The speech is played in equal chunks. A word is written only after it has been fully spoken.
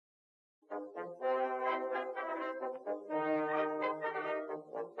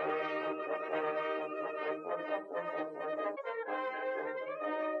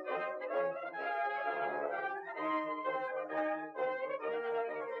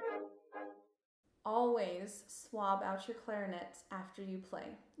Always swab out your clarinet after you play,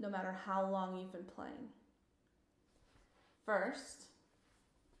 no matter how long you've been playing. First,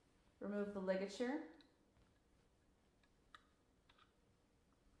 remove the ligature.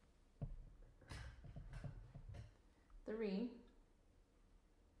 The reed,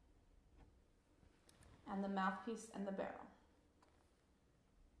 and the mouthpiece and the barrel.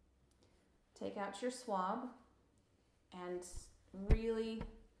 Take out your swab and really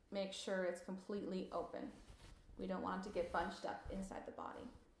make sure it's completely open. We don't want it to get bunched up inside the body.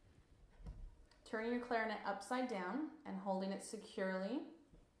 Turning your clarinet upside down and holding it securely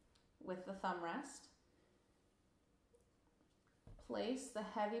with the thumb rest. Place the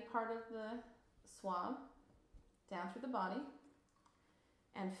heavy part of the swab down through the body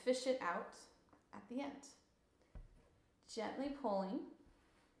and fish it out at the end. Gently pulling.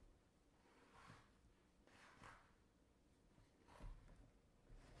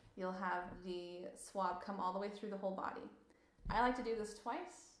 You'll have the swab come all the way through the whole body. I like to do this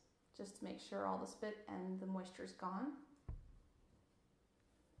twice, just to make sure all the spit and the moisture is gone.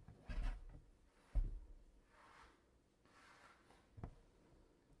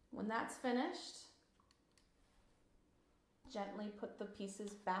 When that's finished, gently put the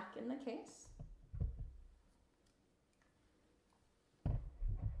pieces back in the case.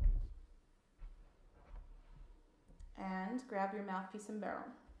 And grab your mouthpiece and barrel.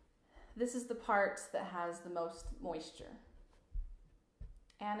 This is the part that has the most moisture.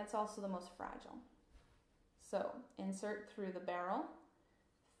 And it's also the most fragile. So insert through the barrel,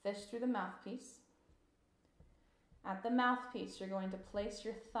 fish through the mouthpiece. At the mouthpiece, you're going to place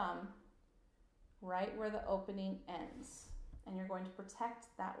your thumb right where the opening ends. And you're going to protect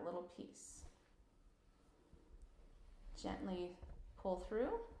that little piece. Gently pull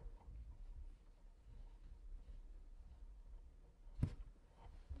through.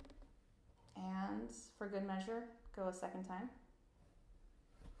 And for good measure, go a second time.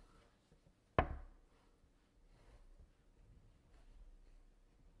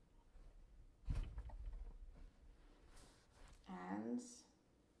 And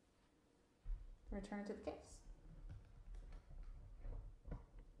return it to the case.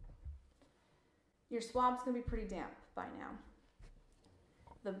 Your swab's going to be pretty damp by now.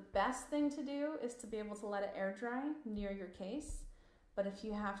 The best thing to do is to be able to let it air dry near your case. But if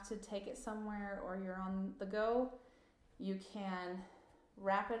you have to take it somewhere or you're on the go, you can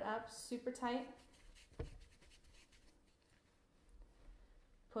wrap it up super tight,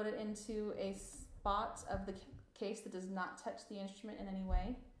 put it into a spot of the case that does not touch the instrument in any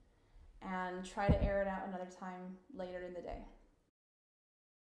way, and try to air it out another time later in the day.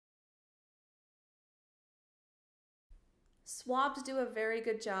 Swabs do a very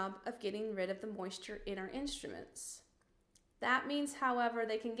good job of getting rid of the moisture in our instruments. That means, however,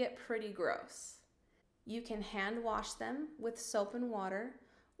 they can get pretty gross. You can hand wash them with soap and water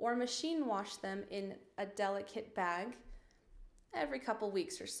or machine wash them in a delicate bag every couple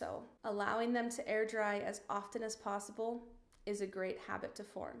weeks or so. Allowing them to air dry as often as possible is a great habit to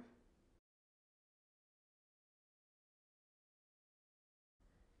form.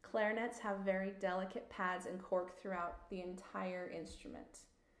 Clarinets have very delicate pads and cork throughout the entire instrument.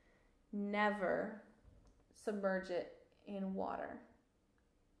 Never submerge it in water,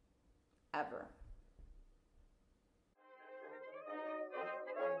 ever.